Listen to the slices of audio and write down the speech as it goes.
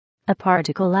A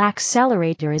particle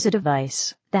accelerator is a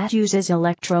device that uses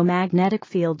electromagnetic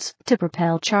fields to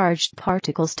propel charged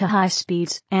particles to high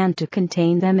speeds and to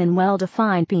contain them in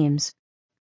well-defined beams.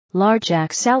 Large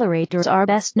accelerators are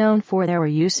best known for their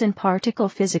use in particle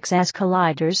physics as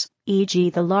colliders, e.g.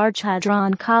 the Large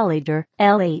Hadron Collider,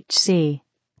 LHC,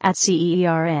 at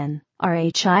CERN,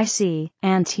 RHIC,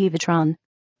 and Tevatron.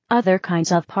 Other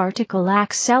kinds of particle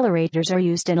accelerators are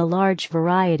used in a large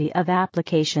variety of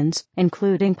applications,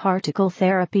 including particle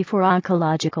therapy for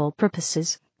oncological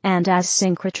purposes, and as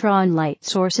synchrotron light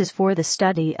sources for the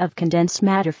study of condensed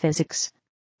matter physics.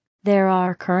 There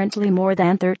are currently more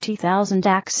than 30,000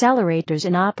 accelerators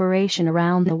in operation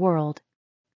around the world.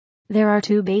 There are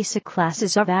two basic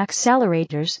classes of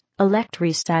accelerators,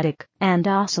 electrostatic and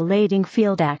oscillating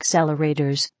field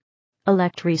accelerators.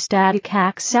 Electrostatic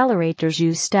accelerators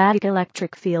use static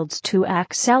electric fields to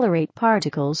accelerate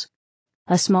particles.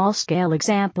 A small-scale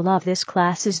example of this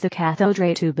class is the cathode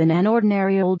ray tube in an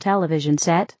ordinary old television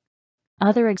set.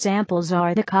 Other examples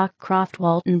are the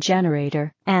Cockcroft-Walton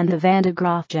generator and the Van de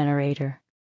Graaff generator.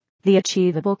 The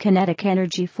achievable kinetic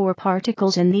energy for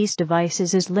particles in these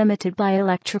devices is limited by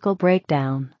electrical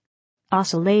breakdown.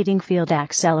 Oscillating field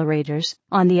accelerators,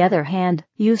 on the other hand,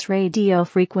 use radio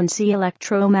frequency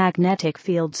electromagnetic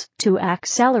fields to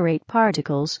accelerate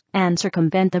particles and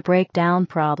circumvent the breakdown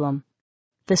problem.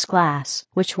 This class,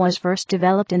 which was first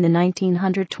developed in the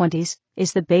 1920s,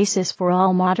 is the basis for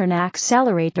all modern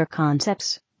accelerator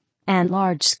concepts and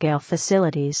large-scale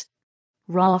facilities.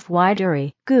 Rolf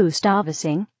Weidery, Gustav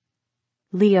Ising,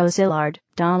 Leo Szilard,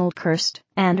 Donald Kirst,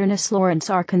 and Ernest Lawrence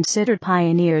are considered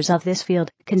pioneers of this field,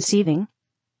 conceiving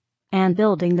and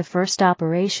building the first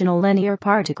operational linear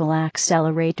particle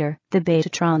accelerator, the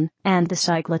Betatron, and the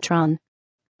cyclotron.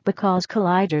 Because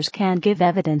colliders can give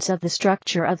evidence of the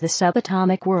structure of the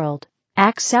subatomic world,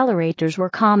 accelerators were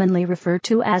commonly referred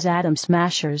to as atom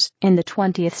smashers in the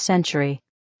 20th century.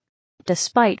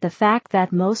 Despite the fact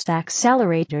that most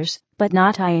accelerators, but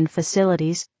not ion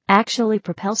facilities, actually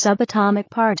propel subatomic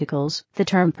particles, the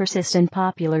term persists in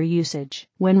popular usage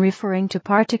when referring to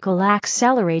particle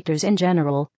accelerators in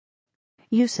general.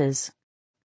 Uses: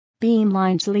 beam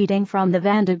lines leading from the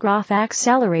Van de Graaff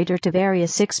accelerator to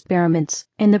various experiments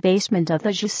in the basement of the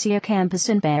JUCEA campus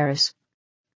in Paris.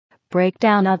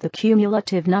 Breakdown of the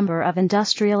cumulative number of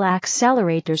industrial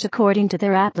accelerators according to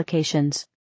their applications.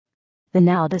 The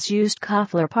now disused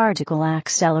Koffler particle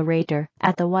accelerator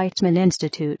at the Weizmann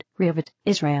Institute, Rivat,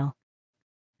 Israel.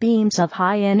 Beams of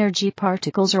high-energy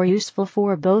particles are useful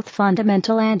for both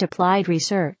fundamental and applied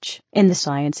research in the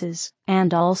sciences,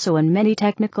 and also in many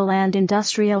technical and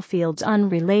industrial fields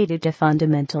unrelated to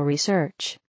fundamental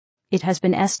research. It has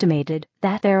been estimated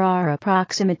that there are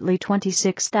approximately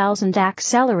 26,000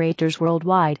 accelerators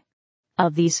worldwide.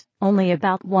 Of these, only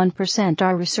about 1%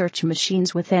 are research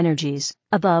machines with energies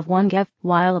above 1 GeV,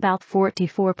 while about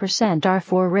 44% are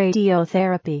for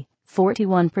radiotherapy,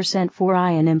 41% for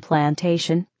ion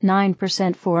implantation,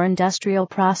 9% for industrial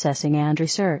processing and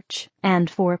research,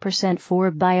 and 4% for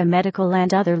biomedical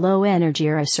and other low-energy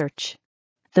research.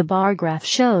 The bar graph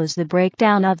shows the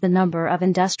breakdown of the number of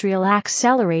industrial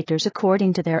accelerators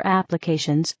according to their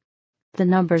applications. The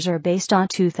numbers are based on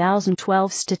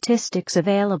 2012 statistics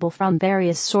available from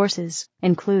various sources,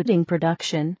 including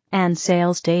production and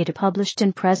sales data published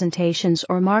in presentations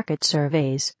or market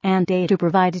surveys, and data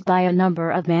provided by a number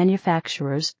of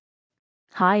manufacturers.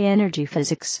 High-energy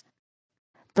physics.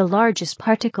 The largest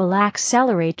particle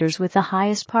accelerators with the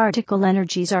highest particle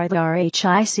energies are the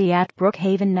RHIC at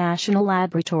Brookhaven National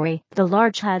Laboratory, the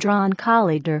Large Hadron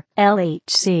Collider,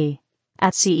 LHC,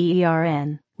 at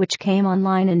CERN, which came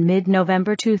online in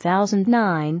mid-November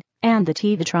 2009, and the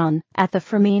Tevatron, at the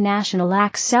Fermi National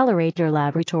Accelerator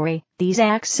Laboratory. These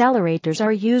accelerators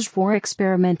are used for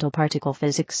experimental particle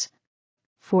physics.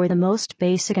 For the most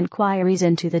basic inquiries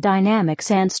into the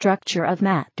dynamics and structure of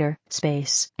matter,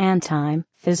 space, and time,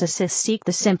 physicists seek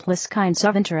the simplest kinds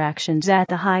of interactions at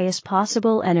the highest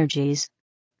possible energies.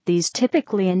 These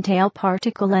typically entail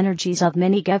particle energies of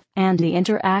many GeV, and the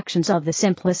interactions of the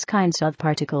simplest kinds of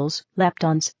particles,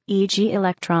 leptons, e.g.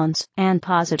 electrons, and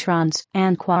positrons,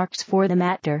 and quarks for the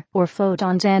matter, or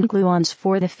photons and gluons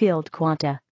for the field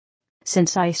quanta.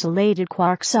 Since isolated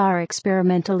quarks are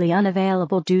experimentally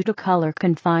unavailable due to color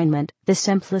confinement, the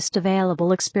simplest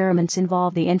available experiments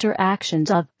involve the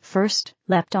interactions of, first,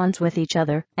 leptons with each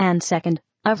other, and second,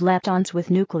 of leptons with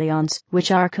nucleons, which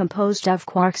are composed of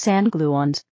quarks and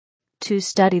gluons. To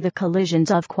study the collisions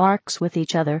of quarks with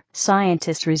each other,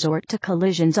 scientists resort to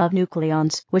collisions of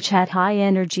nucleons, which at high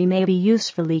energy may be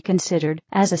usefully considered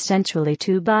as essentially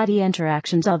two-body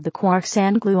interactions of the quarks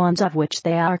and gluons of which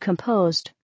they are composed.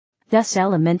 Thus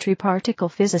elementary particle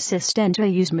physicists tend to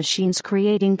use machines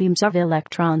creating beams of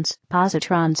electrons,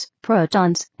 positrons,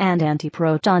 protons, and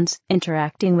antiprotons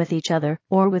interacting with each other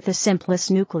or with the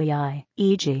simplest nuclei,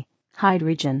 e.g.,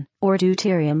 hydrogen or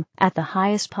deuterium, at the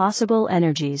highest possible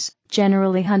energies,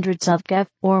 generally hundreds of GeV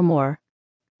or more.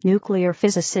 Nuclear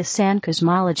physicists and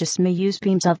cosmologists may use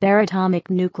beams of their atomic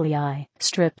nuclei,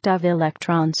 stripped of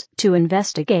electrons, to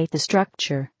investigate the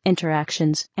structure,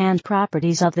 interactions, and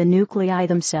properties of the nuclei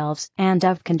themselves and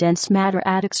of condensed matter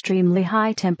at extremely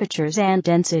high temperatures and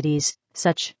densities,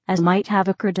 such as might have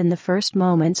occurred in the first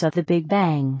moments of the Big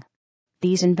Bang.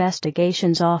 These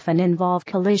investigations often involve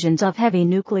collisions of heavy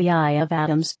nuclei of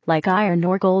atoms, like iron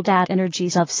or gold, at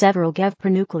energies of several GeV per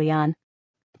nucleon.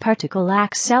 Particle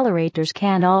accelerators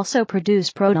can also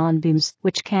produce proton beams,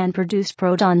 which can produce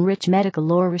proton-rich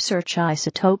medical or research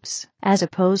isotopes, as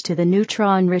opposed to the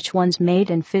neutron-rich ones made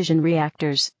in fission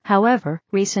reactors. However,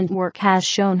 recent work has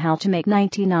shown how to make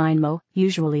 99Mo,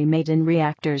 usually made in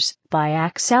reactors, by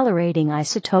accelerating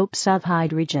isotopes of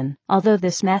hydrogen, although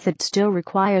this method still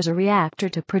requires a reactor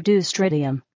to produce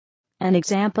tritium. An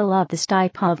example of this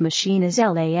type of machine is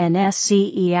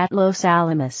LANSCE at Los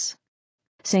Alamos.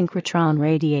 Synchrotron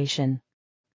radiation.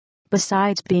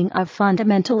 Besides being of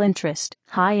fundamental interest,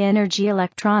 high-energy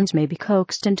electrons may be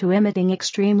coaxed into emitting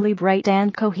extremely bright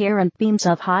and coherent beams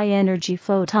of high-energy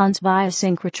photons via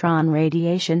synchrotron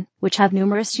radiation, which have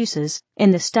numerous uses in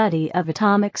the study of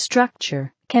atomic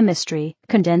structure, chemistry,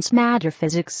 condensed matter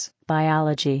physics,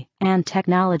 biology, and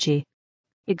technology.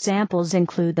 Examples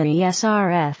include the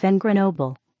ESRF in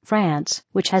Grenoble, France,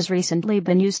 which has recently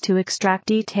been used to extract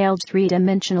detailed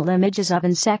three-dimensional images of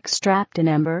insects trapped in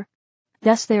amber.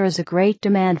 Thus there is a great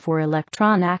demand for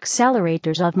electron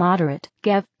accelerators of moderate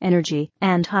GeV energy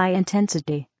and high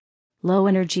intensity.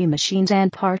 Low-energy machines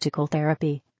and particle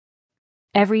therapy.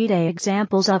 Everyday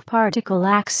examples of particle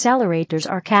accelerators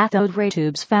are cathode ray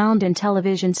tubes found in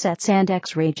television sets and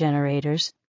X-ray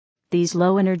generators. These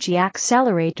low-energy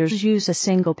accelerators use a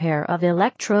single pair of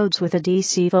electrodes with a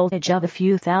DC voltage of a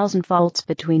few thousand volts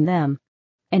between them.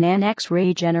 In an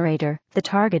X-ray generator, the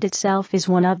target itself is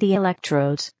one of the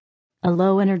electrodes. A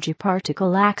low-energy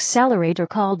particle accelerator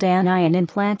called an ion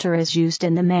implanter is used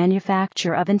in the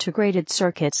manufacture of integrated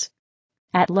circuits.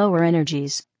 At lower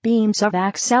energies, beams of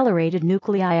accelerated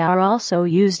nuclei are also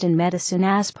used in medicine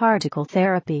as particle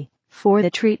therapy, for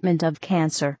the treatment of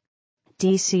cancer.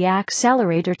 DC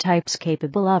accelerator types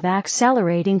capable of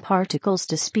accelerating particles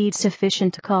to speed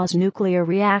sufficient to cause nuclear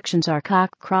reactions are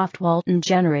Cockcroft-Walton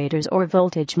generators or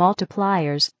voltage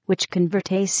multipliers, which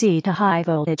convert AC to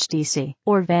high-voltage DC,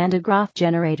 or Van de Graaff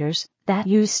generators, that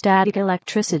use static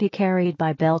electricity carried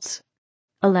by belts.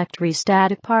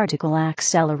 Electrostatic particle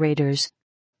accelerators.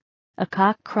 A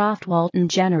Cockcroft-Walton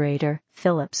generator,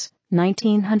 Phillips,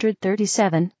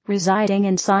 1937, residing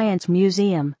in Science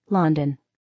Museum, London.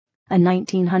 A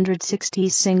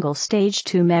 1960s single-stage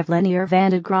 2 MeV linear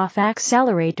Van de Graaff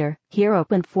accelerator, here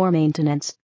open for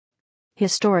maintenance.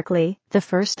 Historically, the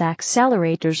first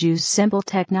accelerators used simple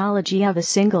technology of a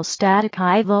single static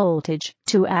high voltage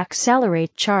to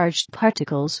accelerate charged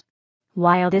particles.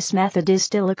 While this method is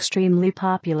still extremely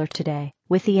popular today,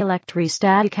 with the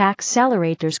electrostatic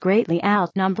accelerators greatly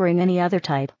outnumbering any other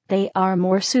type, they are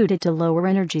more suited to lower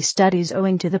energy studies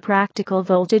owing to the practical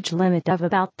voltage limit of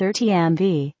about 30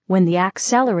 MV, when the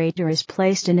accelerator is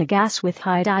placed in a gas with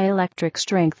high dielectric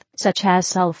strength, such as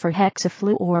sulfur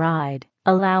hexafluoride,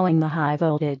 allowing the high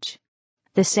voltage.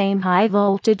 The same high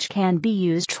voltage can be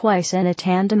used twice in a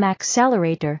tandem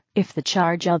accelerator, if the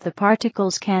charge of the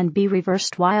particles can be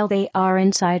reversed while they are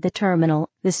inside the terminal.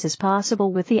 This is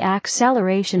possible with the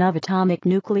acceleration of atomic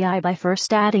nuclei by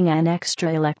first adding an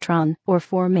extra electron, or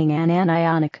forming an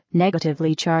anionic,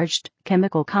 negatively charged,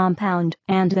 chemical compound,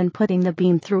 and then putting the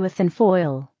beam through a thin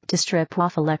foil, to strip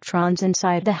off electrons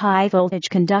inside the high voltage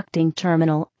conducting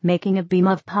terminal, making a beam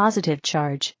of positive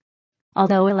charge.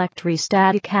 Although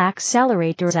electrostatic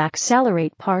accelerators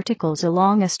accelerate particles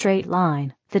along a straight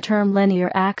line, the term linear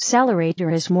accelerator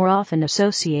is more often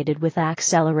associated with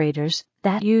accelerators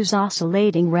that use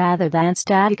oscillating rather than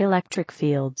static electric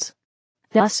fields.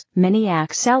 Thus, many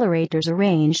accelerators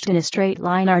arranged in a straight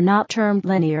line are not termed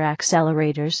linear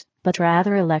accelerators, but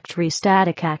rather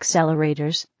electrostatic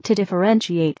accelerators, to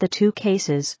differentiate the two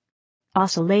cases.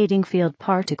 Oscillating field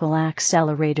particle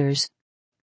accelerators.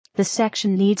 The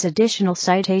section needs additional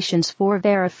citations for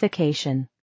verification.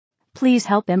 Please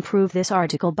help improve this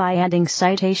article by adding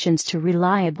citations to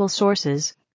reliable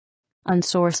sources.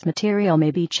 Unsourced material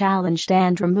may be challenged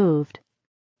and removed.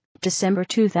 December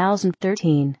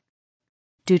 2013.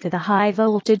 due to the high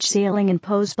voltage ceiling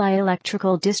imposed by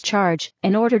electrical discharge.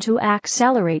 In order to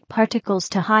accelerate particles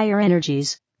to higher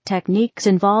energies, techniques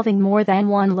involving more than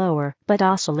one lower but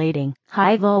oscillating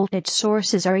high voltage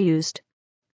sources are used.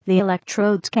 The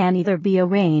electrodes can either be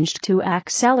arranged to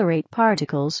accelerate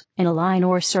particles in a line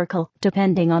or circle,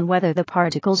 depending on whether the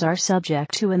particles are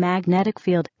subject to a magnetic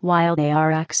field while they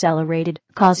are accelerated,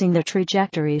 causing their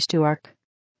trajectories to arc.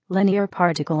 Linear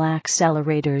particle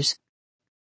accelerators.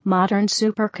 Modern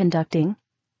superconducting.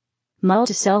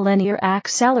 Multicell linear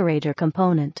accelerator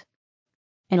component.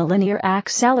 In a linear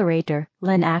accelerator,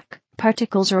 LINAC,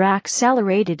 particles are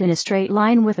accelerated in a straight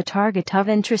line with a target of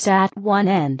interest at one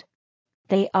end.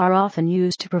 They are often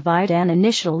used to provide an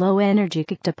initial low-energy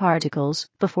kick to particles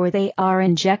before they are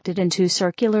injected into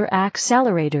circular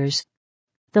accelerators.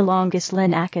 The longest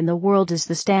LINAC in the world is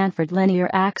the Stanford Linear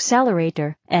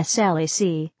Accelerator,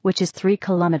 SLAC, which is 3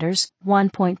 kilometers,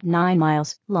 1.9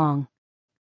 miles, long.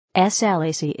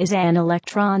 SLAC is an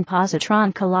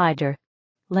electron-positron collider.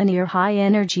 Linear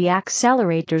high-energy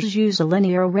accelerators use a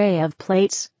linear array of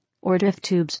plates, or drift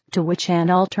tubes, to which an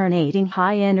alternating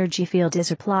high-energy field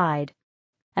is applied.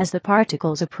 As the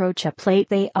particles approach a plate,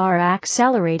 they are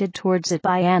accelerated towards it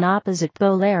by an opposite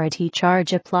polarity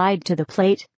charge applied to the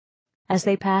plate. As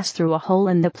they pass through a hole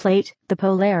in the plate, the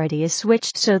polarity is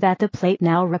switched so that the plate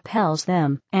now repels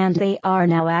them, and they are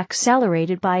now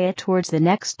accelerated by it towards the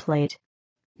next plate.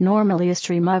 Normally a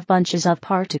stream of bunches of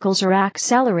particles are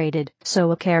accelerated,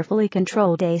 so a carefully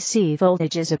controlled AC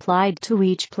voltage is applied to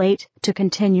each plate to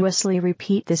continuously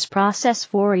repeat this process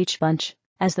for each bunch.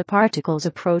 As the particles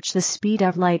approach the speed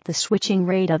of light, the switching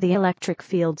rate of the electric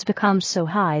fields becomes so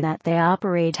high that they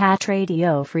operate at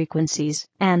radio frequencies,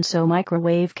 and so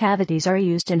microwave cavities are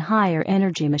used in higher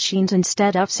energy machines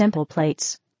instead of simple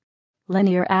plates.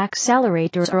 Linear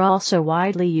accelerators are also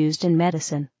widely used in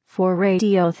medicine, for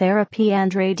radiotherapy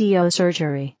and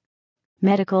radiosurgery.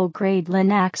 Medical-grade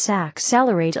LINACs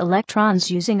accelerate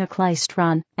electrons using a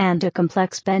klystron and a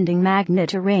complex bending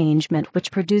magnet arrangement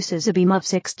which produces a beam of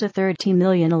 6 to 30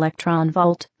 million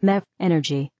electron-volt (MeV)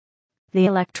 energy. The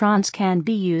electrons can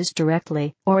be used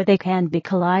directly, or they can be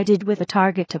collided with a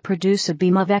target to produce a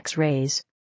beam of X-rays.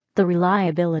 The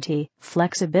reliability,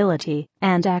 flexibility,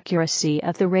 and accuracy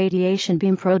of the radiation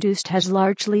beam produced has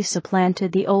largely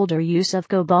supplanted the older use of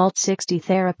cobalt-60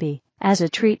 therapy as a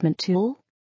treatment tool.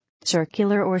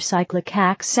 Circular or cyclic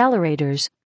accelerators.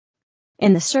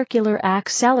 In the circular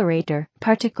accelerator,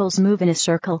 particles move in a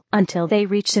circle until they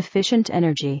reach sufficient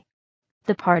energy.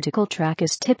 The particle track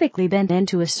is typically bent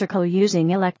into a circle using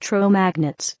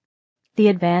electromagnets. The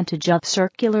advantage of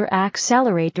circular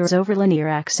accelerators over linear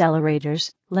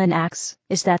accelerators, LINACs,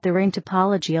 is that the ring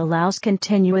topology allows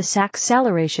continuous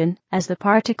acceleration, as the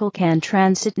particle can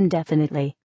transit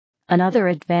indefinitely. Another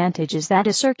advantage is that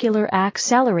a circular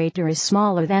accelerator is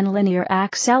smaller than a linear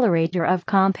accelerator of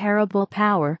comparable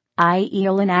power, i.e. a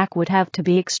LINAC would have to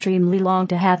be extremely long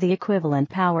to have the equivalent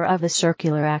power of a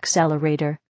circular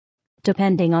accelerator.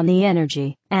 Depending on the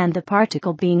energy and the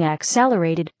particle being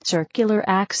accelerated, circular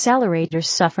accelerators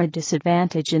suffer a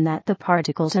disadvantage in that the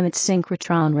particles emit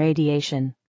synchrotron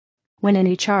radiation. When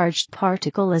any charged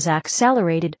particle is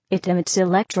accelerated, it emits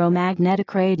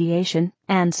electromagnetic radiation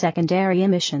and secondary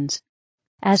emissions.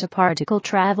 As a particle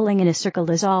traveling in a circle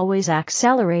is always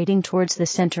accelerating towards the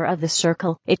center of the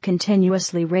circle, it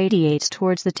continuously radiates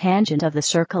towards the tangent of the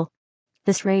circle.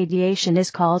 This radiation is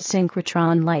called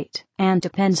synchrotron light, and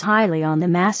depends highly on the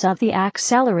mass of the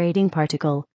accelerating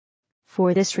particle.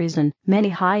 For this reason, many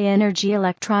high-energy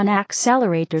electron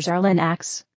accelerators are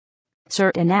LINACs.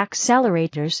 Certain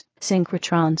accelerators,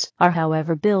 synchrotrons, are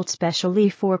however built specially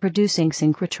for producing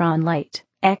synchrotron light,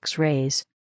 X-rays.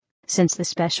 Since the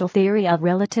special theory of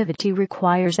relativity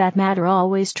requires that matter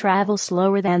always travel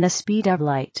slower than the speed of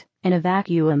light, in a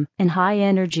vacuum, in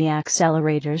high-energy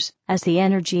accelerators, as the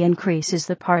energy increases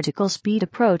the particle speed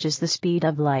approaches the speed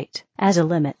of light, as a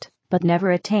limit, but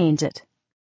never attains it.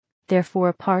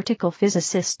 Therefore particle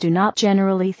physicists do not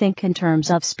generally think in terms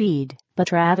of speed,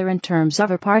 but rather in terms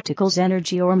of a particle's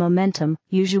energy or momentum,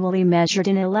 usually measured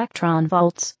in electron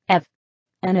volts, eV.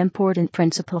 An important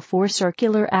principle for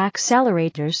circular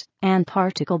accelerators, and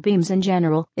particle beams in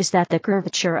general, is that the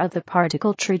curvature of the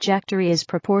particle trajectory is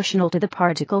proportional to the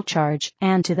particle charge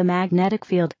and to the magnetic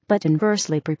field, but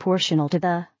inversely proportional to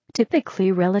the,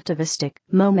 typically relativistic,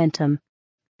 momentum.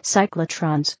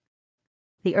 Cyclotrons.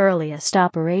 The earliest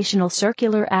operational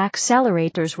circular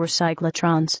accelerators were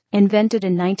cyclotrons, invented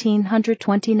in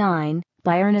 1929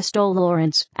 by Ernest O.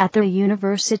 Lawrence at the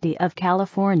University of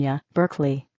California,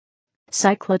 Berkeley.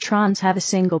 Cyclotrons have a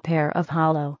single pair of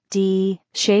hollow,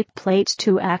 D-shaped plates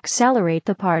to accelerate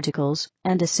the particles,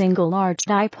 and a single large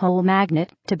dipole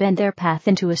magnet to bend their path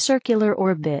into a circular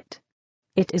orbit.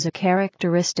 It is a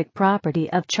characteristic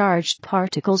property of charged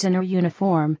particles in a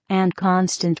uniform and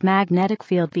constant magnetic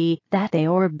field B that they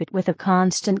orbit with a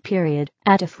constant period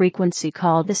at a frequency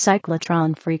called the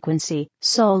cyclotron frequency,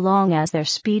 so long as their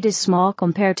speed is small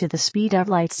compared to the speed of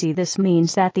light. C. This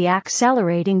means that the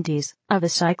accelerating Ds of a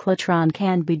cyclotron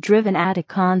can be driven at a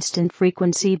constant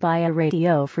frequency by a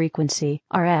radio frequency,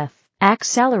 RF,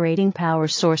 accelerating power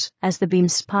source as the beam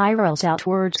spirals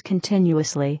outwards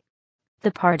continuously. The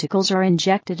particles are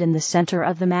injected in the center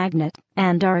of the magnet,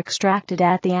 and are extracted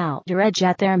at the outer edge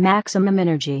at their maximum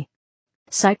energy.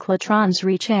 Cyclotrons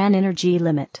reach an energy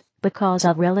limit, because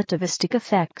of relativistic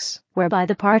effects, whereby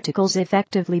the particles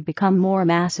effectively become more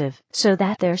massive, so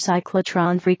that their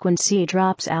cyclotron frequency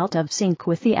drops out of sync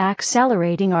with the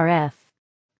accelerating RF.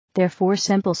 Therefore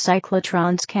simple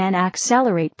cyclotrons can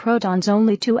accelerate protons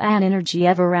only to an energy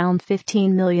of around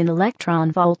 15 million electron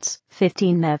volts,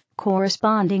 15 MeV,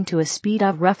 corresponding to a speed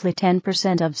of roughly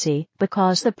 10% of c,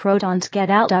 because the protons get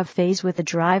out of phase with the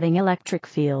driving electric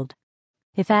field.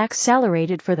 If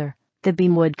accelerated further, the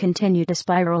beam would continue to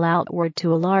spiral outward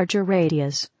to a larger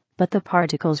radius, but the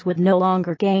particles would no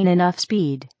longer gain enough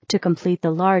speed to complete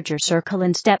the larger circle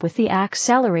in step with the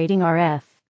accelerating RF.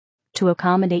 To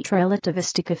accommodate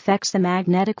relativistic effects, the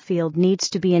magnetic field needs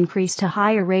to be increased to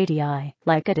higher radii,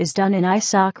 like it is done in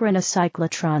isochronous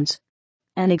cyclotrons.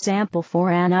 An example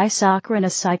for an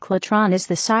isochronous cyclotron is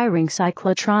the CERN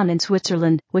cyclotron in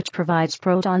Switzerland, which provides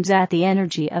protons at the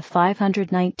energy of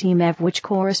 590 MeV, which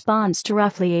corresponds to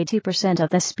roughly 80% of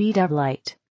the speed of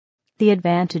light. The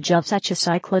advantage of such a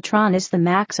cyclotron is the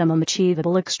maximum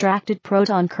achievable extracted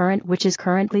proton current, which is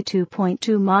currently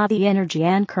 2.2 Ma. The energy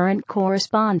and current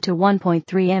correspond to 1.3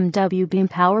 MW beam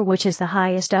power, which is the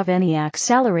highest of any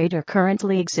accelerator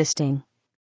currently existing.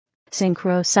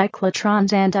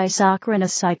 Synchrocyclotrons and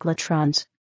isochronous cyclotrons.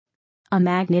 A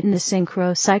magnet in the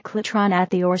synchrocyclotron at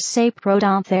the RHIC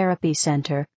proton therapy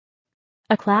center.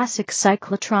 A classic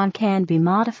cyclotron can be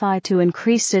modified to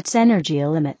increase its energy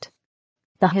limit.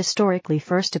 The historically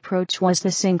first approach was the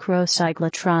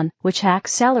synchrocyclotron, which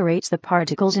accelerates the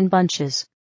particles in bunches.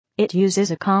 It uses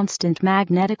a constant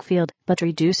magnetic field, but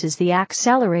reduces the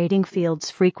accelerating field's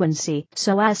frequency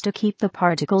so as to keep the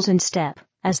particles in step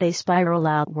as they spiral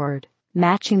outward,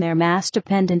 matching their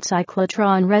mass-dependent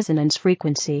cyclotron resonance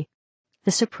frequency.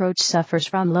 This approach suffers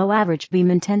from low average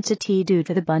beam intensity due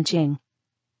to the bunching,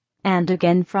 and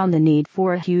again from the need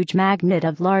for a huge magnet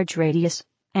of large radius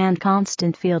and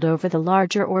constant field over the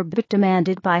larger orbit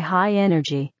demanded by high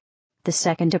energy. The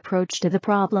second approach to the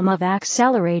problem of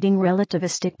accelerating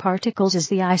relativistic particles is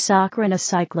the isochronous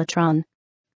cyclotron.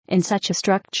 In such a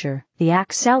structure, the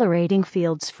accelerating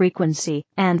field's frequency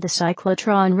and the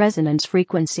cyclotron resonance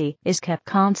frequency is kept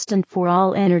constant for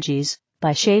all energies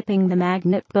by shaping the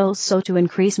magnet poles so to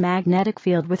increase magnetic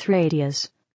field with radius.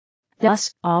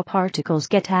 Thus, all particles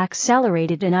get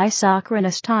accelerated in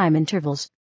isochronous time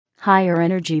intervals. Higher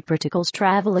energy particles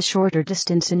travel a shorter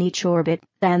distance in each orbit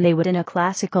than they would in a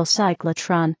classical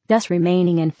cyclotron, thus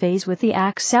remaining in phase with the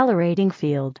accelerating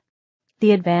field.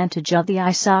 The advantage of the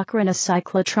isochronous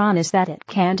cyclotron is that it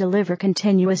can deliver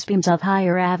continuous beams of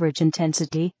higher average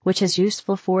intensity, which is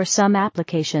useful for some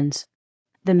applications.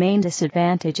 The main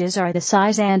disadvantages are the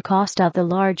size and cost of the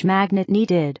large magnet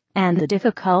needed, and the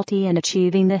difficulty in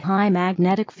achieving the high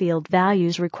magnetic field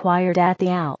values required at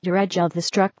the outer edge of the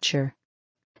structure.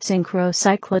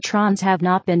 Synchrocyclotrons have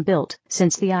not been built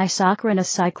since the isochronous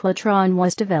cyclotron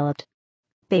was developed.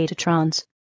 Betatrons.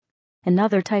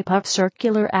 Another type of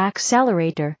circular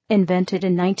accelerator, invented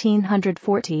in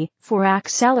 1940 for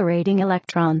accelerating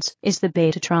electrons, is the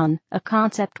betatron, a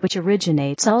concept which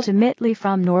originates ultimately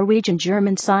from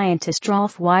Norwegian-German scientist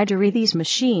Rolf Weidery. These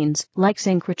machines, like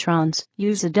synchrotrons,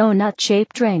 use a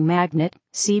donut-shaped ring magnet,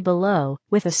 see below,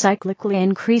 with a cyclically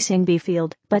increasing B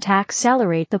field, but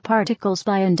accelerate the particles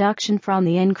by induction from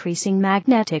the increasing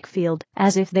magnetic field,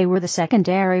 as if they were the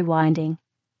secondary winding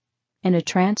in a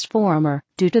transformer,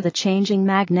 due to the changing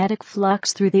magnetic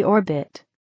flux through the orbit.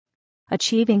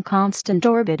 Achieving constant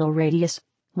orbital radius,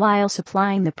 while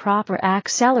supplying the proper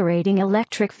accelerating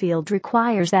electric field,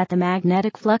 requires that the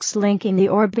magnetic flux linking the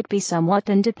orbit be somewhat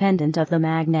independent of the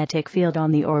magnetic field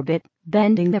on the orbit,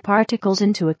 bending the particles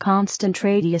into a constant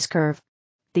radius curve.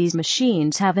 These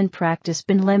machines have in practice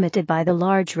been limited by the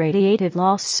large radiative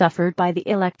loss suffered by the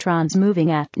electrons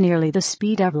moving at nearly the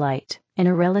speed of light in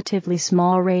a relatively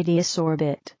small radius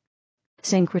orbit.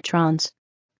 Synchrotrons.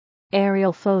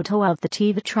 Aerial photo of the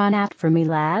Tevatron at Fermi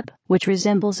Lab, which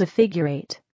resembles a figure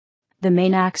 8. The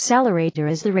main accelerator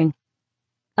is the ring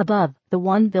above, the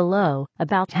one below,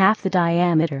 about half the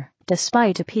diameter,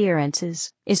 despite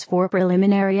appearances, is for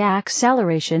preliminary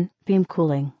acceleration, beam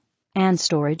cooling, and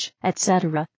storage,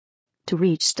 etc. To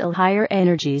reach still higher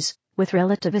energies, with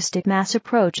relativistic mass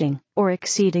approaching or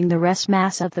exceeding the rest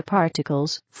mass of the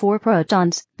particles, 4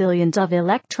 protons, billions of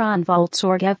electron volts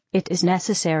or GeV, it is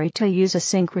necessary to use a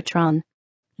synchrotron.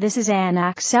 This is an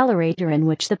accelerator in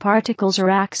which the particles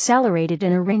are accelerated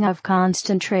in a ring of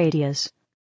constant radius.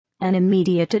 An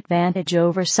immediate advantage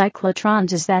over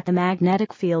cyclotrons is that the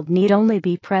magnetic field need only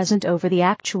be present over the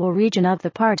actual region of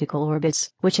the particle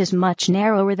orbits, which is much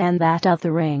narrower than that of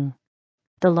the ring.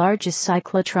 The largest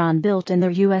cyclotron built in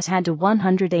the US had a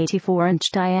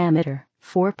 184-inch diameter,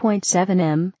 4.7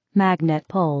 m, magnet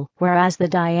pole, whereas the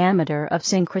diameter of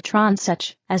synchrotrons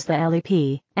such as the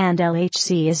LEP and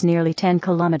LHC is nearly 10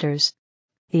 kilometers.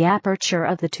 The aperture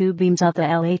of the two beams of the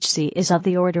LHC is of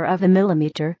the order of a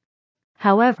millimeter.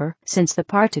 However, since the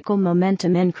particle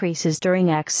momentum increases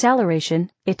during acceleration,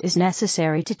 it is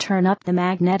necessary to turn up the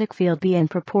magnetic field B in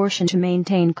proportion to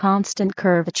maintain constant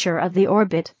curvature of the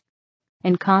orbit.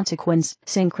 In consequence,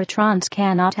 synchrotrons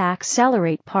cannot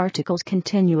accelerate particles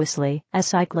continuously, as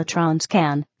cyclotrons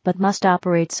can, but must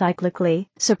operate cyclically,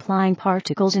 supplying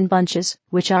particles in bunches,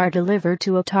 which are delivered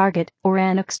to a target or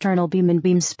an external beam in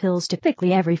beam spills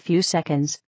typically every few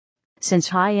seconds. Since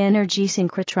high-energy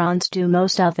synchrotrons do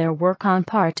most of their work on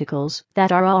particles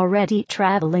that are already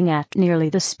traveling at nearly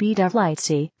the speed of light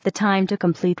c, the time to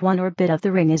complete one orbit of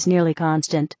the ring is nearly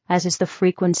constant, as is the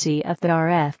frequency of the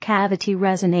RF cavity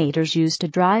resonators used to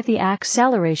drive the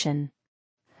acceleration.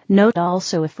 Note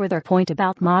also a further point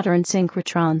about modern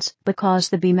synchrotrons, because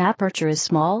the beam aperture is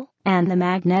small, and the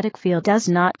magnetic field does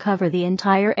not cover the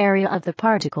entire area of the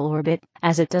particle orbit,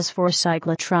 as it does for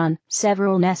cyclotron,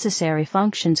 several necessary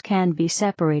functions can be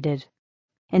separated.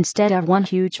 Instead of one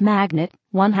huge magnet,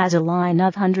 one has a line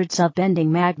of hundreds of bending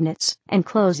magnets,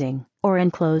 enclosing, or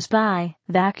enclosed by,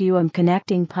 vacuum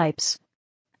connecting pipes.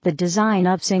 The design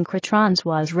of synchrotrons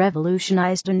was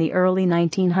revolutionized in the early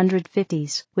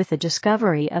 1950s with the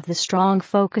discovery of the strong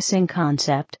focusing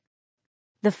concept.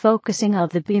 The focusing of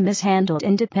the beam is handled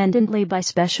independently by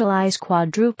specialized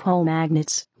quadrupole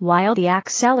magnets, while the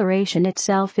acceleration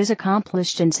itself is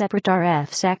accomplished in separate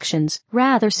RF sections,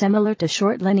 rather similar to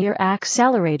short linear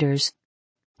accelerators.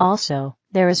 Also,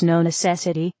 there is no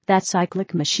necessity that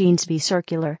cyclic machines be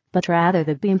circular, but rather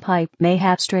the beam pipe may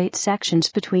have straight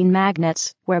sections between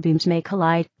magnets, where beams may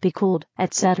collide, be cooled,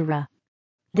 etc.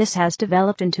 This has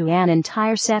developed into an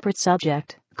entire separate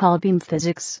subject, called beam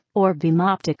physics, or beam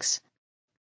optics.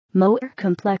 More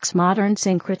complex modern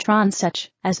synchrotrons such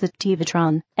as the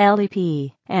Tevatron,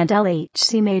 LEP, and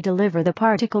LHC may deliver the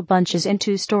particle bunches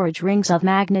into storage rings of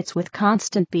magnets with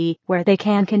constant B, where they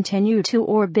can continue to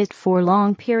orbit for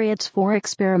long periods for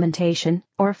experimentation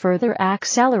or further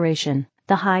acceleration.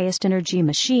 The highest energy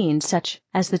machines such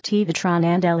as the Tevatron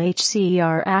and LHC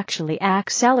are actually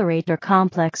accelerator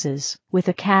complexes, with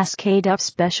a cascade of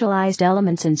specialized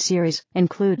elements in series,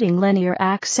 including linear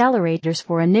accelerators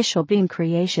for initial beam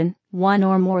creation, one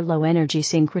or more low-energy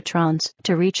synchrotrons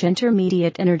to reach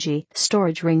intermediate energy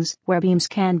storage rings where beams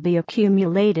can be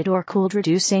accumulated or cooled,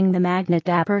 reducing the magnet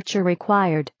aperture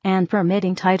required and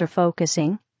permitting tighter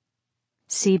focusing.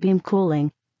 See beam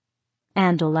cooling.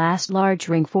 And a last large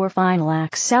ring for final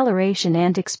acceleration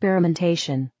and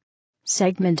experimentation.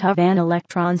 Segment of an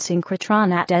electron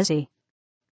synchrotron at ESI.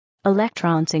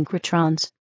 Electron synchrotrons.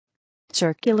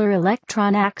 Circular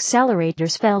electron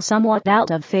accelerators fell somewhat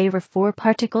out of favor for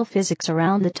particle physics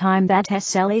around the time that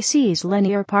SLAC's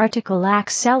linear particle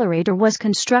accelerator was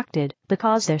constructed,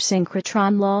 because their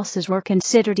synchrotron losses were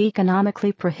considered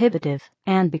economically prohibitive,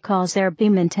 and because their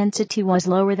beam intensity was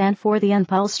lower than for the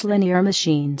unpulsed linear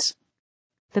machines.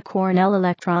 The Cornell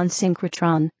electron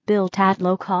synchrotron, built at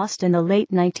low cost in the late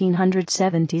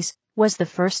 1970s, was the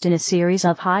first in a series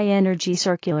of high-energy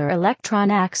circular electron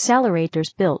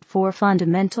accelerators built for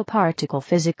fundamental particle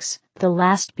physics, the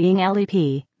last being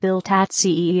LEP, built at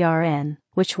CERN,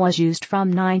 which was used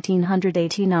from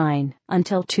 1989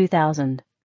 until 2000.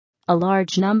 A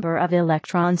large number of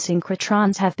electron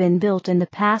synchrotrons have been built in the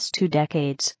past 2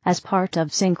 decades as part of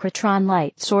synchrotron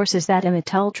light sources that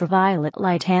emit ultraviolet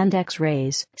light and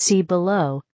X-rays. See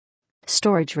below.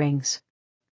 Storage rings.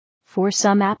 For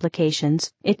some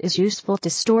applications, it is useful to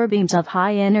store beams of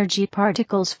high-energy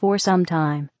particles for some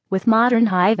time, with modern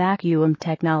high-vacuum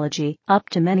technology, up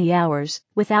to many hours,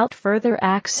 without further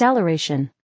acceleration.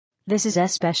 This is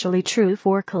especially true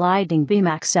for colliding beam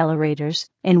accelerators,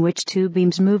 in which two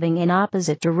beams moving in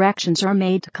opposite directions are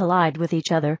made to collide with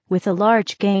each other, with a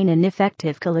large gain in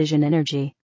effective collision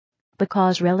energy.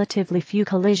 Because relatively few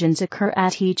collisions occur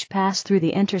at each pass through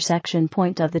the intersection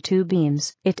point of the two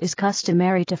beams, it is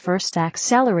customary to first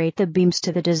accelerate the beams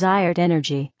to the desired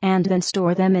energy, and then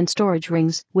store them in storage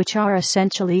rings, which are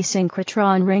essentially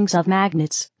synchrotron rings of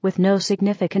magnets, with no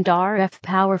significant RF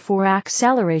power for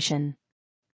acceleration.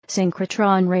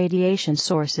 Synchrotron radiation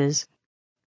sources.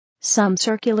 Some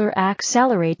circular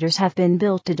accelerators have been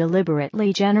built to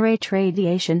deliberately generate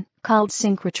radiation, called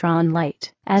synchrotron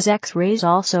light, as X-rays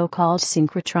also called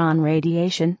synchrotron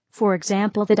radiation, for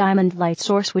example the diamond light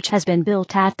source which has been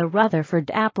built at the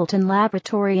Rutherford Appleton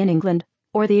Laboratory in England,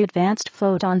 or the Advanced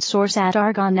Photon Source at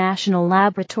Argonne National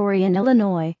Laboratory in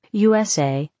Illinois,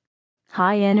 USA.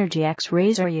 High-energy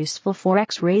X-rays are useful for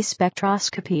X-ray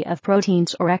spectroscopy of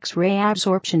proteins or X-ray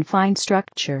absorption fine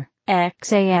structure,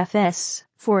 XAFS,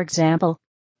 for example.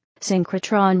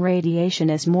 Synchrotron radiation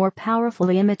is more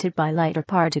powerfully emitted by lighter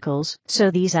particles, so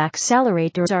these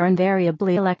accelerators are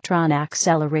invariably electron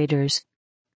accelerators.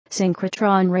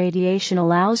 Synchrotron radiation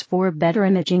allows for better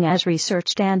imaging as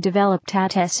researched and developed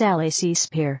at SLAC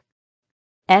Spear.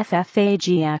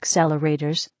 FFAG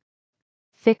accelerators.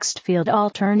 Fixed field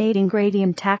alternating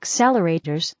gradient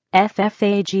accelerators,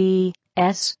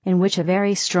 FFAGs, in which a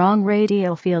very strong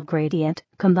radial field gradient,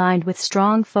 combined with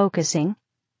strong focusing,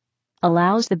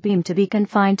 allows the beam to be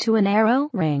confined to a narrow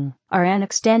ring, are an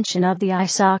extension of the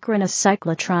isochronous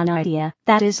cyclotron idea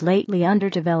that is lately under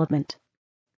development.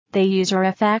 They use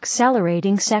RF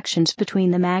accelerating sections between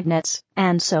the magnets,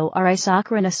 and so are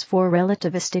isochronous for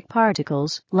relativistic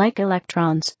particles, like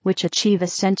electrons, which achieve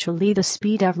essentially the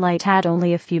speed of light at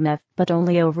only a few MeV, but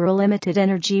only over a limited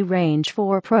energy range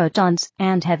for protons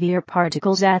and heavier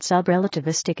particles at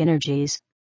subrelativistic energies.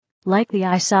 Like the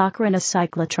isochronous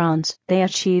cyclotrons, they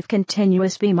achieve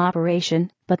continuous beam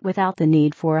operation, but without the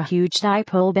need for a huge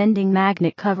dipole-bending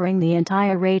magnet covering the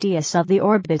entire radius of the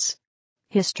orbits.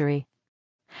 History.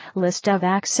 List of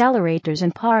accelerators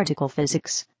in particle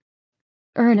physics.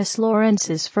 Ernest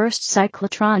Lawrence's first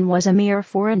cyclotron was a mere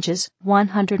 4 inches,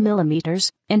 100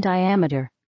 millimeters, in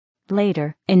diameter.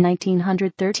 Later, in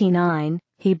 1939,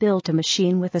 he built a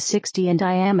machine with a 60 in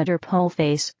diameter pole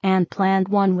face and planned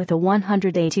one with a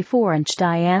 184-inch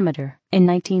diameter in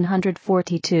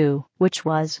 1942, which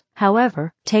was,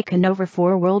 however, taken over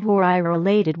for World War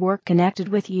I-related work connected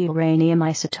with uranium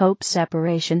isotope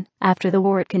separation. After the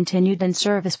war it continued in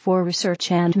service for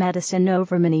research and medicine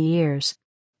over many years.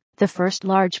 The first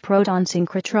large proton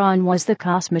synchrotron was the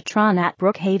Cosmotron at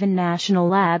Brookhaven National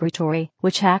Laboratory,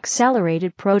 which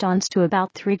accelerated protons to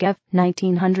about 3 GeV,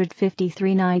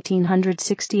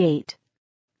 1953-1968.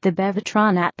 The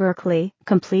Tevatron at Berkeley,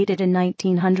 completed in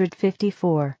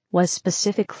 1954, was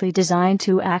specifically designed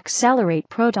to accelerate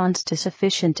protons to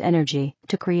sufficient energy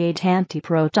to create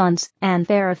antiprotons and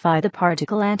verify the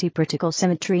particle-antiparticle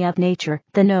symmetry of nature,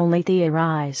 then only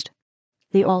theorized.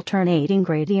 The alternating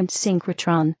gradient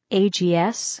synchrotron,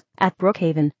 AGS, at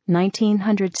Brookhaven,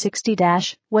 1960,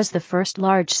 was the first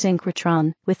large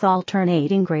synchrotron with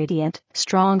alternating gradient,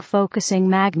 strong focusing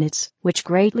magnets, which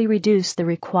greatly reduced the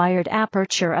required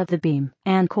aperture of the beam,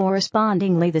 and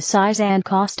correspondingly the size and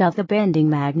cost of the bending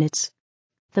magnets.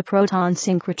 The proton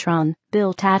synchrotron,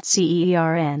 built at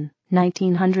CERN,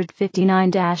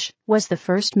 1959, was the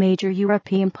first major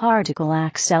European particle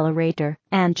accelerator,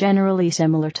 and generally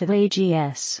similar to the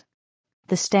AGS.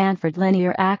 The Stanford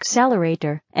Linear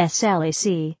Accelerator,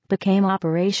 SLAC, became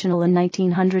operational in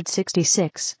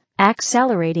 1966,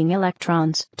 accelerating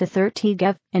electrons to 30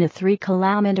 GeV in a 3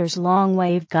 km long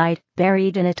waveguide,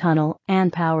 buried in a tunnel,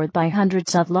 and powered by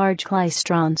hundreds of large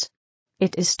klystrons.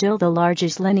 It is still the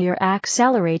largest linear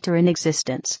accelerator in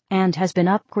existence, and has been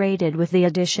upgraded with the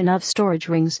addition of storage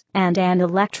rings and an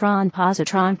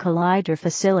electron-positron collider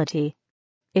facility.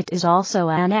 It is also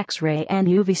an X-ray and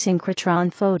UV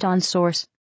synchrotron photon source.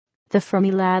 The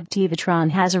Fermilab Tevatron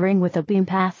has a ring with a beam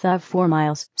path of 4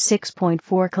 miles,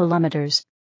 6.4 kilometers.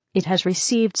 It has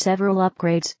received several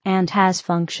upgrades and has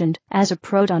functioned as a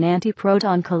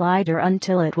proton-antiproton collider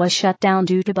until it was shut down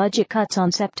due to budget cuts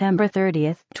on September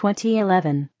 30,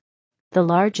 2011. The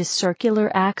largest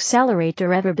circular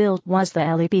accelerator ever built was the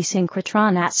LEP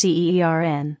synchrotron at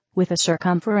CERN, with a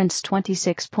circumference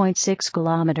 26.6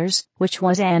 kilometers, which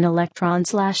was an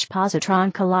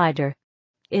electron/positron collider.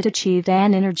 It achieved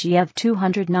an energy of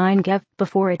 209 GeV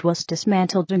before it was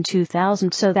dismantled in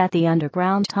 2000 so that the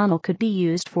underground tunnel could be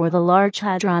used for the Large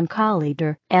Hadron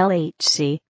Collider,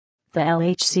 LHC. The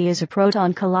LHC is a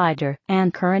proton collider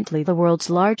and currently the world's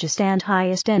largest and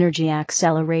highest energy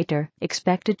accelerator,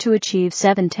 expected to achieve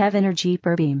 7 TeV energy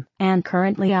per beam, and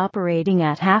currently operating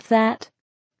at half that.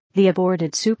 The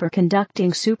aborted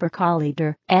superconducting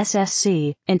supercollider,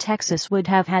 SSC, in Texas would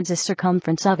have had a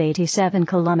circumference of 87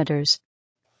 kilometers.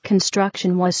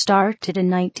 Construction was started in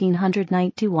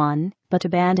 1991, but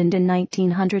abandoned in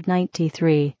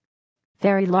 1993.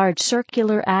 Very large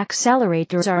circular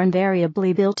accelerators are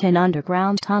invariably built in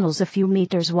underground tunnels a few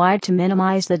meters wide to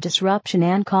minimize the disruption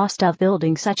and cost of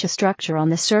building such a structure on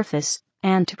the surface,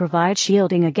 and to provide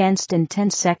shielding against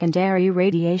intense secondary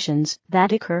radiations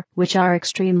that occur, which are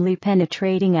extremely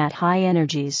penetrating at high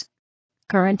energies.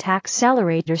 Current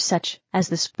accelerators such as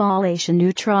the spallation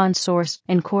neutron source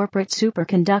incorporate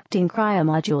superconducting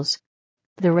cryomodules.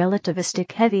 The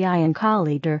relativistic heavy ion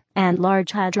collider and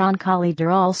large hadron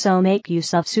collider also make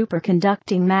use of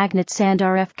superconducting magnets and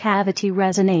RF cavity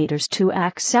resonators to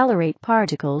accelerate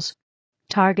particles.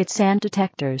 Targets and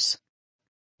detectors.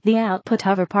 The output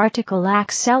of a particle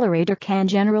accelerator can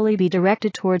generally be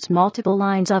directed towards multiple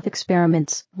lines of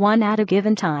experiments, one at a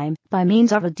given time, by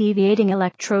means of a deviating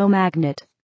electromagnet.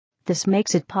 This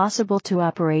makes it possible to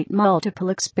operate multiple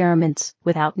experiments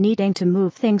without needing to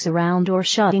move things around or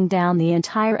shutting down the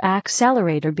entire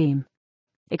accelerator beam.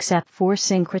 Except for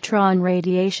synchrotron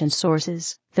radiation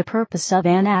sources, the purpose of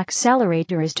an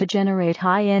accelerator is to generate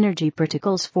high-energy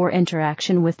particles for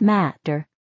interaction with matter.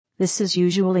 This is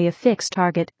usually a fixed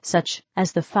target, such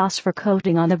as the phosphor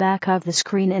coating on the back of the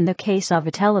screen in the case of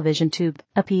a television tube,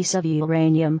 a piece of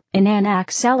uranium in an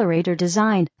accelerator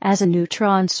designed as a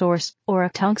neutron source, or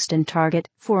a tungsten target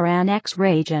for an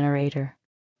X-ray generator.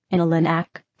 In a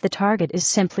LINAC, the target is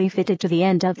simply fitted to the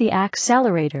end of the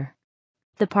accelerator.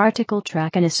 The particle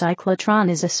track in a cyclotron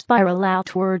is a spiral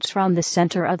outwards from the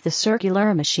center of the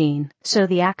circular machine, so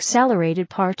the accelerated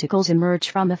particles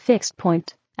emerge from a fixed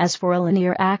point. As for a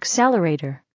linear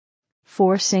accelerator.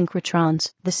 For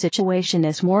synchrotrons, the situation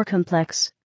is more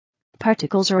complex.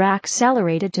 Particles are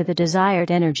accelerated to the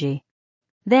desired energy.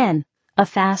 Then, a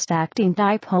fast-acting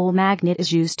dipole magnet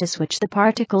is used to switch the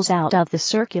particles out of the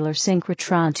circular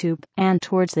synchrotron tube and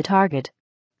towards the target.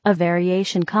 A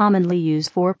variation commonly used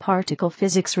for particle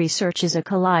physics research is a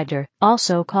collider,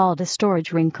 also called a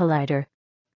storage ring collider.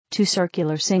 Two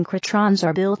circular synchrotrons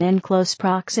are built in close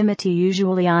proximity,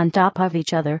 usually on top of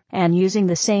each other, and using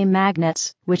the same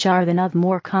magnets, which are then of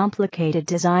more complicated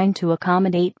design to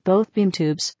accommodate both beam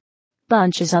tubes.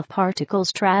 Bunches of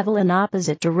particles travel in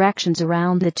opposite directions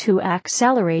around the two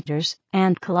accelerators,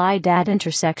 and collide at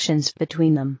intersections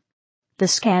between them.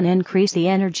 This can increase the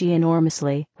energy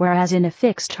enormously, whereas in a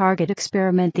fixed target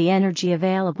experiment the energy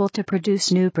available to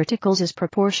produce new particles is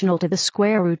proportional to the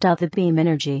square root of the beam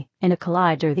energy. In a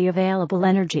collider the available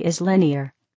energy is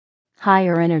linear.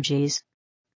 Higher energies.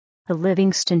 A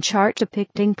Livingston chart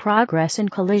depicting progress in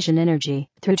collision energy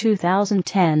through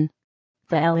 2010.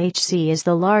 The LHC is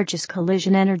the largest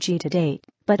collision energy to date,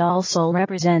 but also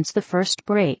represents the first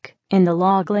break in the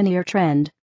log linear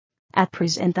trend. At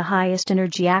present the highest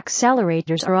energy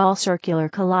accelerators are all circular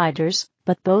colliders,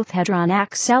 but both hadron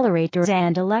accelerators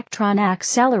and electron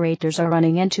accelerators are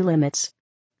running into limits.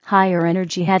 Higher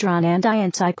energy hadron and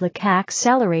ion cyclic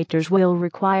accelerators will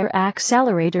require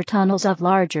accelerator tunnels of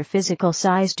larger physical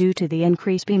size due to the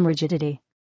increased beam rigidity.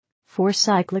 For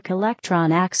cyclic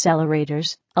electron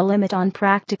accelerators, a limit on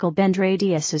practical bend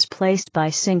radius is placed by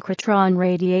synchrotron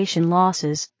radiation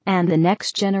losses, and the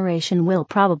next generation will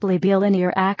probably be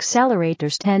linear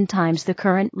accelerators 10 times the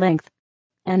current length.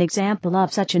 An example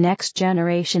of such a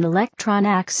next-generation electron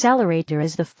accelerator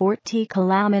is the 40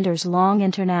 km long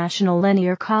International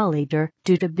Linear Collider,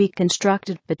 due to be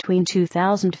constructed between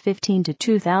 2015 to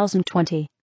 2020.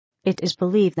 It is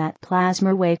believed that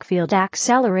plasma wake-field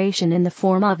acceleration in the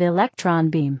form of electron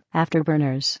beam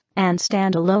afterburners and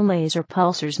standalone laser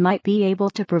pulsars might be able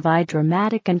to provide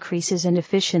dramatic increases in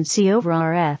efficiency over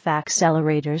RF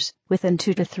accelerators within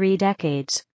 2 to 3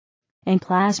 decades. In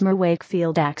plasma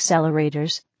wake-field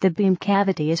accelerators, the beam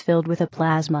cavity is filled with a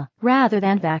plasma rather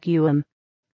than vacuum.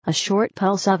 A short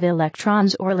pulse of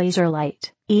electrons or laser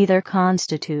light either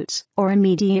constitutes or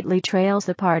immediately trails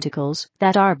the particles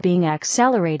that are being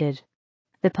accelerated.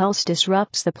 The pulse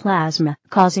disrupts the plasma,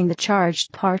 causing the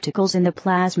charged particles in the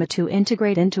plasma to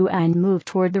integrate into and move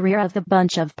toward the rear of the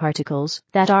bunch of particles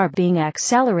that are being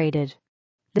accelerated.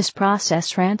 This process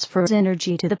transfers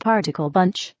energy to the particle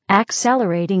bunch,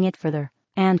 accelerating it further,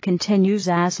 and continues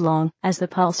as long as the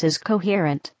pulse is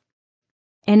coherent.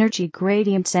 Energy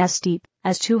gradients as steep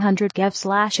as 200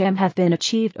 GeV/m have been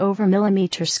achieved over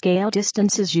millimeter scale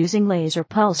distances using laser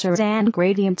pulsars, and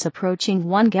gradients approaching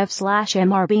 1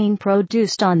 GeV/m are being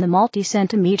produced on the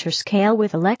multi-centimeter scale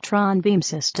with electron beam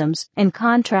systems, in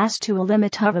contrast to a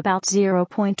limit of about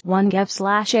 0.1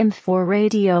 GeV/m for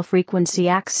radio frequency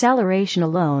acceleration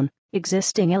alone.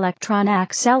 Existing electron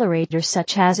accelerators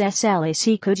such as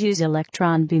SLAC could use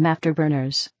electron beam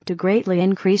afterburners to greatly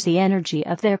increase the energy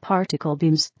of their particle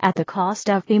beams at the cost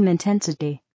of beam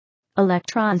intensity.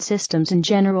 Electron systems in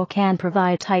general can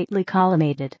provide tightly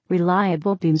collimated,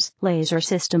 reliable beams. Laser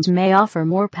systems may offer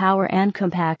more power and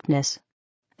compactness.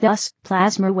 Thus,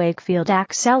 plasma wake-field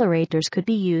accelerators could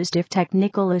be used if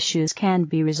technical issues can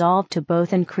be resolved to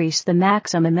both increase the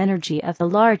maximum energy of the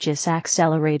largest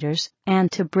accelerators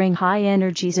and to bring high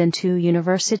energies into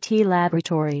university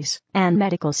laboratories and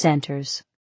medical centers.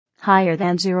 Higher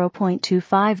than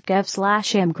 0.25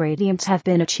 GeV/m gradients have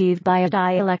been achieved by a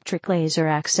dielectric laser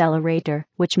accelerator,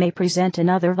 which may present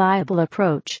another viable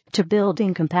approach to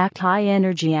building compact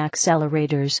high-energy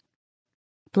accelerators.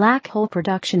 Black hole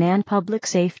production and public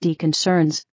safety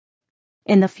concerns.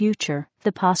 In the future,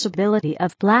 the possibility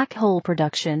of black hole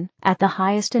production at the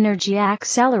highest energy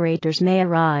accelerators may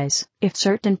arise if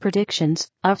certain predictions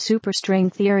of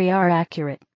superstring theory are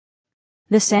accurate.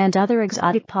 This and other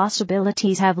exotic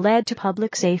possibilities have led to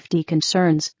public safety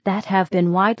concerns that have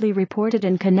been widely reported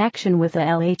in connection with the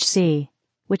LHC,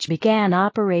 which began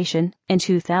operation in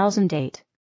 2008.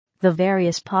 The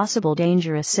various possible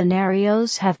dangerous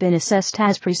scenarios have been assessed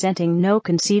as presenting no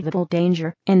conceivable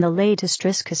danger in the latest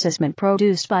risk assessment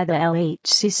produced by the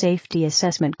LHC Safety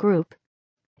Assessment Group.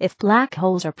 If black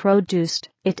holes are produced,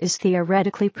 it is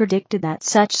theoretically predicted that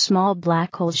such small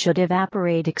black holes should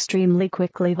evaporate extremely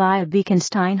quickly via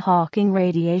Beakenstein-Hawking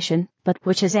radiation, but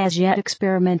which is as yet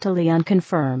experimentally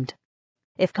unconfirmed.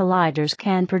 If colliders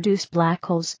can produce black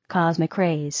holes, cosmic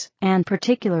rays, and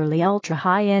particularly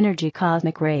ultra-high-energy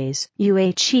cosmic rays,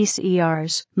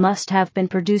 UHCRs must have been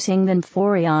producing them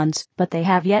for eons, but they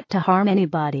have yet to harm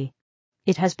anybody.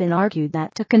 It has been argued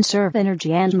that to conserve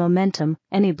energy and momentum,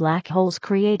 any black holes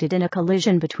created in a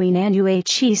collision between an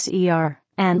UHCR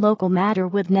and local matter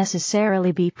would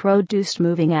necessarily be produced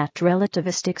moving at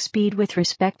relativistic speed with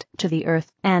respect to the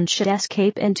Earth and should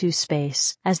escape into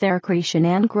space, as their accretion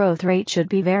and growth rate should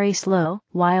be very slow,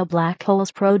 while black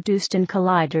holes produced in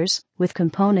colliders, with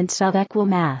components of equal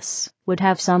mass, would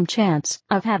have some chance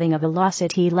of having a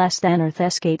velocity less than Earth's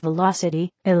escape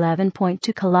velocity, 11.2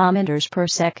 km per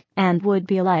sec, and would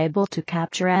be liable to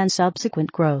capture and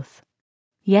subsequent growth.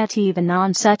 Yet even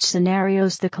on such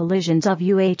scenarios the collisions of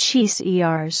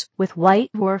UHCRs with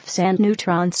white dwarfs and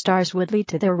neutron stars would lead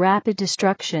to their rapid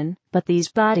destruction, but these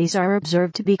bodies are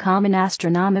observed to be common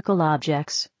astronomical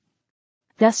objects.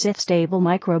 Thus if stable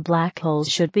micro-black holes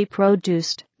should be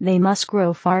produced, they must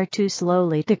grow far too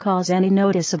slowly to cause any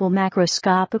noticeable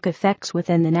macroscopic effects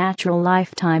within the natural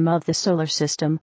lifetime of the solar system.